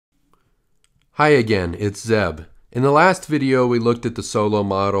Hi again, it's Zeb. In the last video we looked at the Solow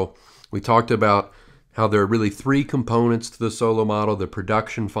model. We talked about how there are really three components to the Solow model: the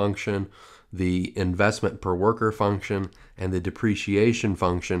production function, the investment per worker function, and the depreciation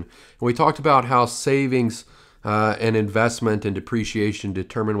function. And we talked about how savings and investment and depreciation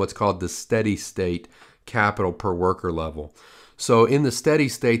determine what's called the steady state capital per worker level. So in the steady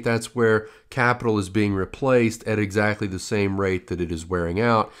state, that's where capital is being replaced at exactly the same rate that it is wearing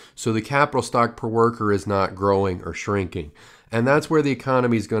out. So the capital stock per worker is not growing or shrinking. And that's where the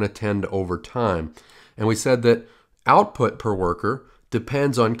economy is going to tend over time. And we said that output per worker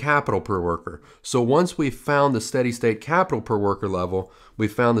depends on capital per worker. So once we've found the steady state capital per worker level,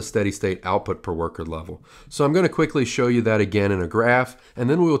 we've found the steady state output per worker level. So I'm going to quickly show you that again in a graph,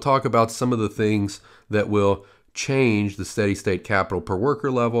 and then we will talk about some of the things that will change the steady state capital per worker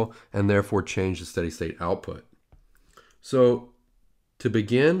level and therefore change the steady state output. So to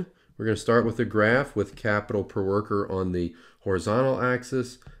begin, we're going to start with a graph with capital per worker on the horizontal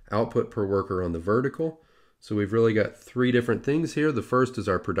axis, output per worker on the vertical. So we've really got three different things here. The first is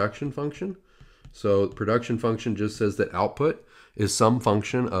our production function. So production function just says that output is some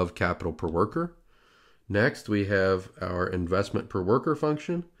function of capital per worker. Next, we have our investment per worker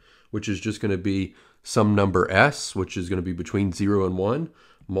function, which is just going to be some number S, which is going to be between 0 and 1,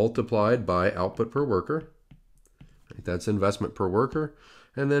 multiplied by output per worker. That's investment per worker.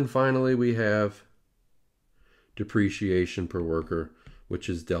 And then finally, we have depreciation per worker, which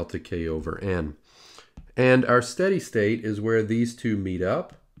is delta K over N. And our steady state is where these two meet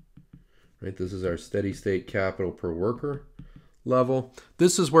up. Right? This is our steady state capital per worker level.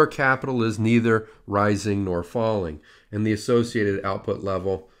 This is where capital is neither rising nor falling. And the associated output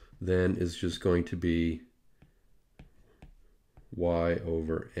level then is just going to be Y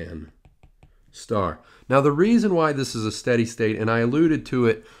over N star. Now the reason why this is a steady state, and I alluded to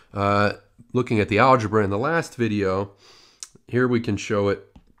it looking at the algebra in the last video, here we can show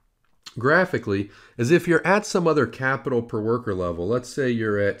it graphically, as if you're at some other capital per worker level. Let's say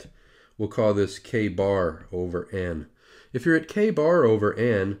you're at, we'll call this K bar over N. If you're at K bar over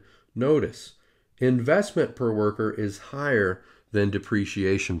N, notice investment per worker is higher than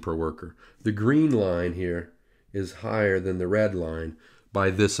depreciation per worker. The green line here is higher than the red line by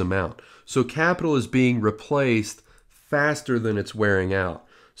this amount. So capital is being replaced faster than it's wearing out.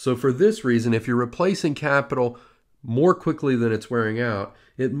 So for this reason, if you're replacing capital more quickly than it's wearing out,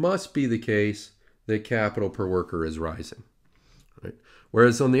 it must be the case that capital per worker is rising. Right?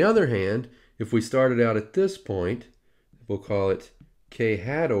 Whereas on the other hand, if we started out at this point, we'll call it K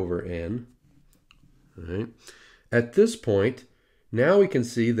hat over N. Right? At this point, now we can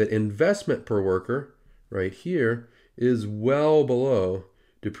see that investment per worker right here is well below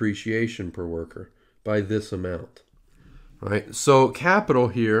depreciation per worker by this amount. Right? So capital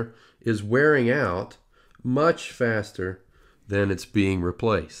here is wearing out much faster than it's being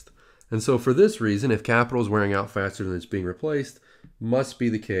replaced. And so for this reason, if capital is wearing out faster than it's being replaced, must be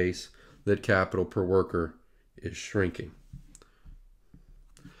the case that capital per worker is shrinking.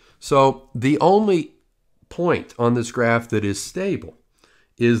 So the only point on this graph that is stable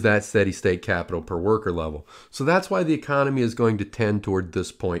is that steady state capital per worker level. So that's why the economy is going to tend toward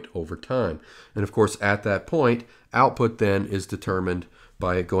this point over time. And of course, at that point, output then is determined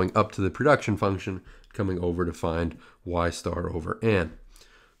by going up to the production function, coming over to find Y star over N.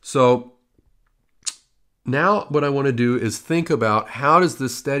 So now what I want to do is think about how does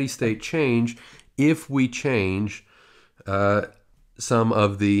this steady state change if we change some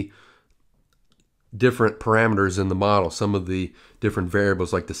of the different parameters in the model, some of the different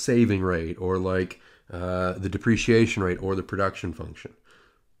variables like the saving rate or like the depreciation rate or the production function.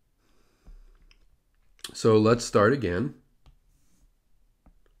 So let's start again.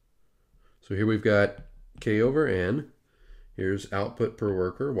 So here we've got K over N. Here's output per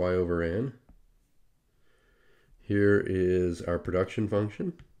worker, Y over N. Here is our production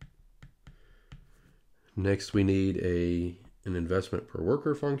function. Next we need an investment per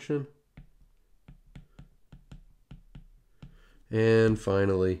worker function. And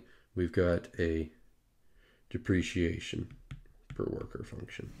finally, we've got a depreciation per worker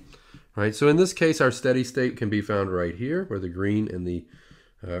function. All right, so in this case, our steady state can be found right here where the green and the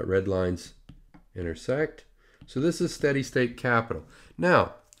red lines intersect. So this is steady state capital.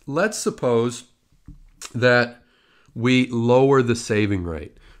 Now, let's suppose that we lower the saving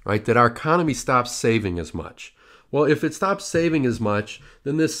rate, right? That our economy stops saving as much. Well, if it stops saving as much,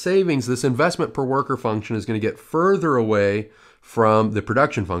 then this savings, this investment per worker function is going to get further away from the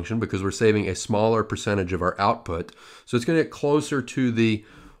production function because we're saving a smaller percentage of our output. So it's going to get closer to the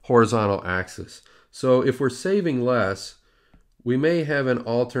horizontal axis. So if we're saving less, we may have an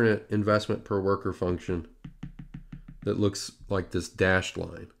alternate investment per worker function that looks like this dashed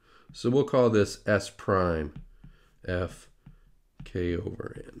line. So we'll call this S prime F K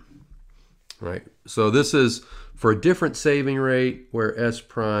over N. Right? So this is for a different saving rate where S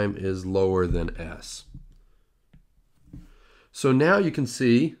prime is lower than S. So now you can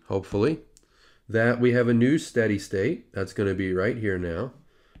see, hopefully, that we have a new steady state. That's going to be right here now.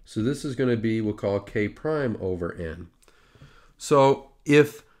 So this is going to be, we'll call K prime over N. So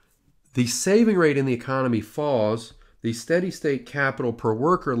if the saving rate in the economy falls, the steady state capital per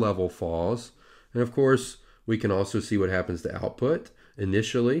worker level falls. And of course, we can also see what happens to output.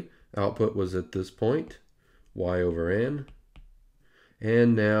 Initially, output was at this point, Y over N.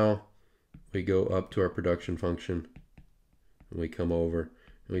 And now we go up to our production function. And we come over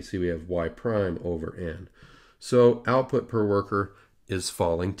and we see we have Y prime over N. So output per worker is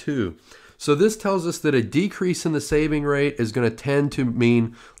falling too. So this tells us that a decrease in the saving rate is going to tend to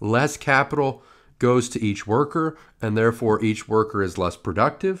mean less capital goes to each worker, and therefore each worker is less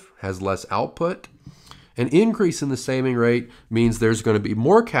productive, has less output. An increase in the saving rate means there's going to be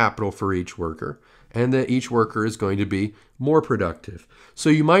more capital for each worker, and that each worker is going to be more productive. So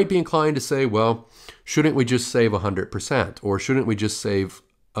you might be inclined to say, well, shouldn't we just save 100%? Or shouldn't we just save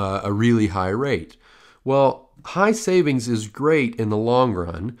a really high rate? Well, high savings is great in the long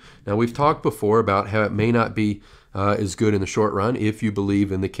run. Now, we've talked before about how it may not be as good in the short run if you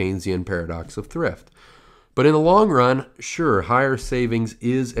believe in the Keynesian paradox of thrift. But in the long run, sure, higher savings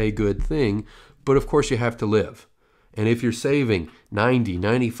is a good thing, but of course you have to live. And if you're saving 90,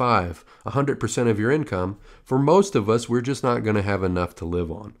 95, 100% of your income, for most of us, we're just not going to have enough to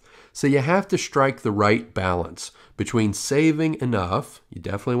live on. So you have to strike the right balance between saving enough, you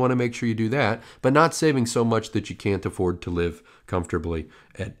definitely want to make sure you do that, but not saving so much that you can't afford to live comfortably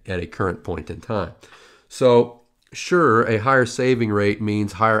at a current point in time. So sure, a higher saving rate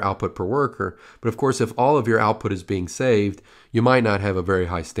means higher output per worker, but of course if all of your output is being saved, you might not have a very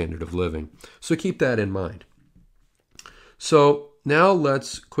high standard of living. So keep that in mind. So now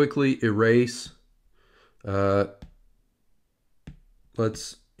let's quickly erase, this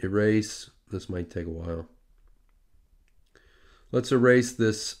might take a while. Let's erase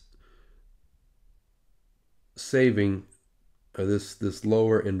this saving, this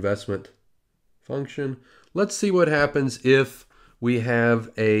lower investment function. Let's see what happens if we have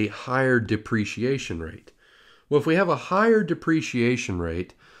a higher depreciation rate. Well, if we have a higher depreciation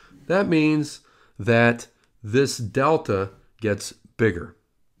rate, that means that this delta gets bigger.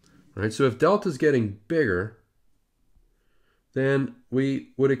 Right? So if delta is getting bigger, then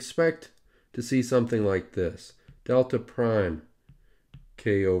we would expect to see something like this. Delta prime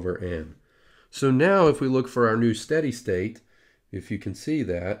K over N. So now if we look for our new steady state, if you can see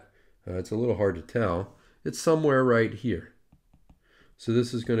that, it's a little hard to tell, it's somewhere right here. So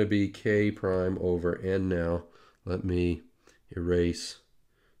this is going to be K prime over N now. Let me erase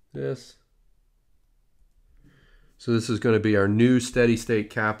this. So this is going to be our new steady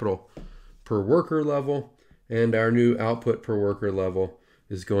state capital per worker level, and our new output per worker level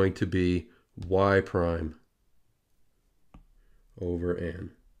is going to be Y prime over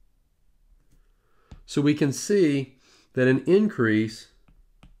N. So we can see that an increase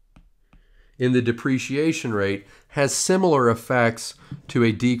in the depreciation rate has similar effects to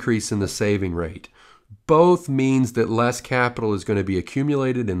a decrease in the saving rate. Both means that less capital is going to be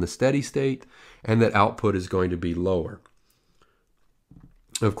accumulated in the steady state and that output is going to be lower.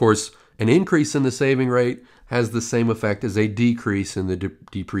 Of course, an increase in the saving rate has the same effect as a decrease in the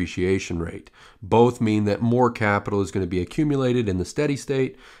depreciation rate. Both mean that more capital is going to be accumulated in the steady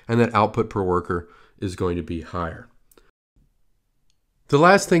state and that output per worker is going to be higher. The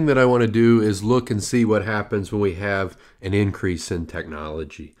last thing that I want to do is look and see what happens when we have an increase in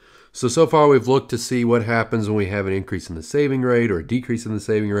technology. So far we've looked to see what happens when we have an increase in the saving rate or a decrease in the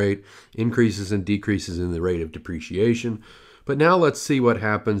saving rate, increases and decreases in the rate of depreciation. But now let's see what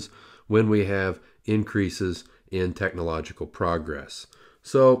happens when we have increases in technological progress.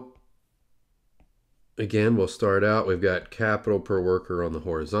 So again, we'll start out, we've got capital per worker on the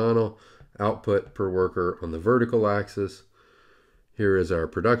horizontal, output per worker on the vertical axis. Here is our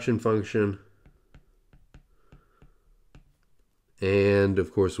production function. And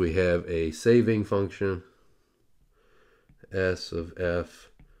of course we have a saving function, S of F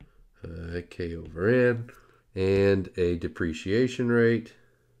K over N, and a depreciation rate.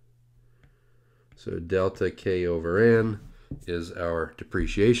 So delta K over N is our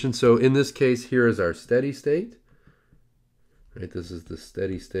depreciation. So in this case, here is our steady state. Right, this is the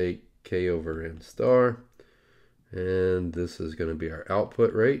steady state K over N star. And this is going to be our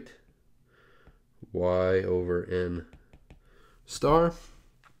output rate, Y over N star.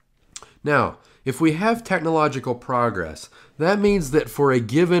 Now, if we have technological progress, that means that for a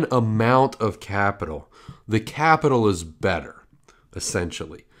given amount of capital, the capital is better,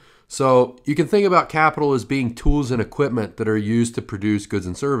 essentially. So you can think about capital as being tools and equipment that are used to produce goods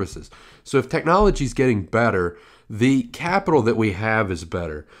and services. So if technology is getting better, the capital that we have is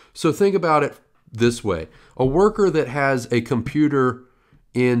better. So think about it this way. A worker that has a computer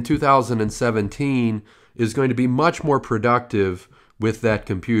in 2017 is going to be much more productive with that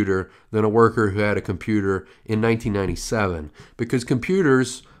computer than a worker who had a computer in 1997, because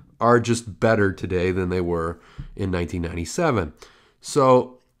computers are just better today than they were in 1997.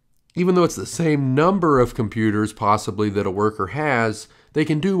 So even though it's the same number of computers possibly that a worker has, they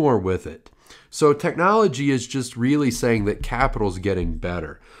can do more with it. So technology is just really saying that capital is getting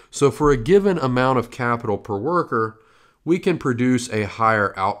better. So for a given amount of capital per worker, we can produce a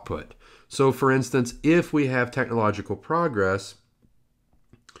higher output. So for instance, if we have technological progress,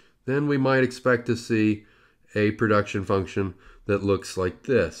 then we might expect to see a production function that looks like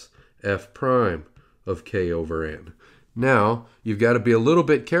this, f prime of k over n. Now, you've got to be a little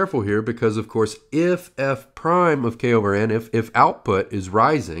bit careful here because, of course, if f prime of k over n, if output is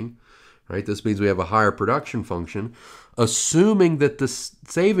rising, right, this means we have a higher production function, assuming that the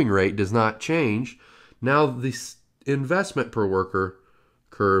saving rate does not change, now the investment per worker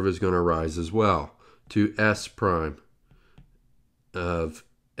curve is going to rise as well to s prime of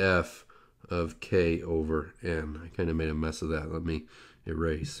f of k over n. I kind of made a mess of that. Let me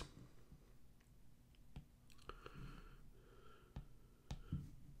erase.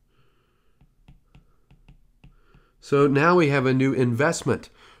 So now we have a new investment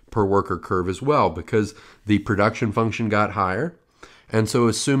per worker curve as well because the production function got higher. And so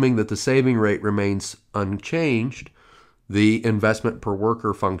assuming that the saving rate remains unchanged, the investment per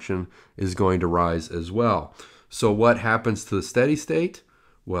worker function is going to rise as well. So what happens to the steady state?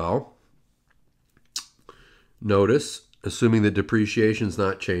 Well, notice, assuming that depreciation is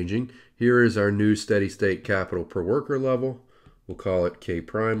not changing, here is our new steady state capital per worker level. We'll call it k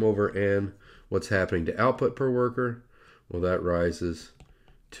prime over n. What's happening to output per worker? Well, that rises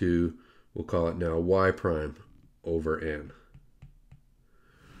to, we'll call it now y prime over n.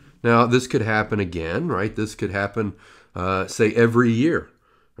 Now, this could happen again, right? This could happen, say, every year,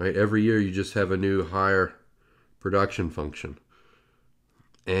 right? Every year you just have a new higher production function.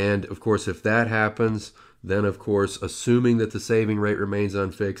 And, of course, if that happens, then, of course, assuming that the saving rate remains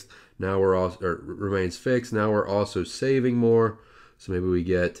unfixed, now we're also, or remains fixed, now we're also saving more. So maybe we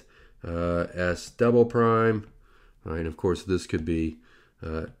get S double prime, right? Of course, this could be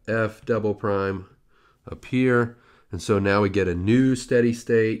F double prime up here. And so now we get a new steady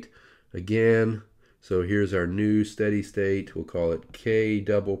state again. So here's our new steady state. We'll call it K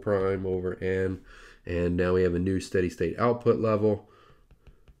double prime over N. And now we have a new steady state output level,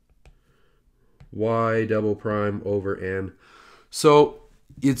 Y double prime over N. So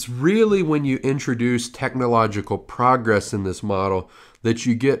it's really when you introduce technological progress in this model that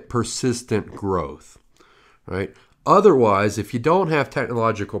you get persistent growth, right? Otherwise, if you don't have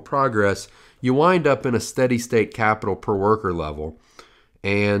technological progress, you wind up in a steady state capital per worker level.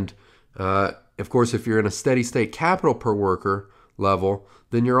 And of course, if you're in a steady state capital per worker level,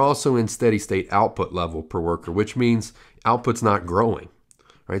 then you're also in steady state output level per worker, which means output's not growing,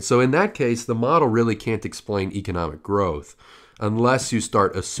 right? So in that case, the model really can't explain economic growth unless you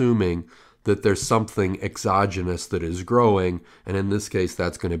start assuming that there's something exogenous that is growing, and in this case,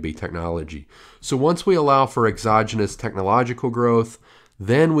 that's going to be technology. So once we allow for exogenous technological growth,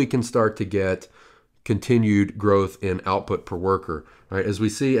 then we can start to get continued growth in output per worker. Right? As we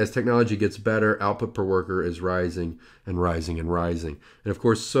see, as technology gets better, output per worker is rising and rising and rising. And of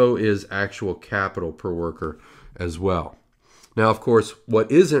course, so is actual capital per worker as well. Now, of course,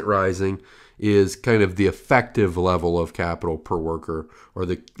 what isn't rising is kind of the effective level of capital per worker, or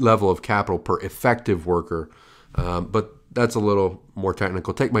the level of capital per effective worker. But that's a little more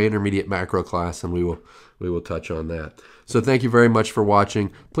technical. Take my intermediate macro class and we will touch on that. So thank you very much for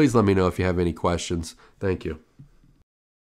watching. Please let me know if you have any questions. Thank you.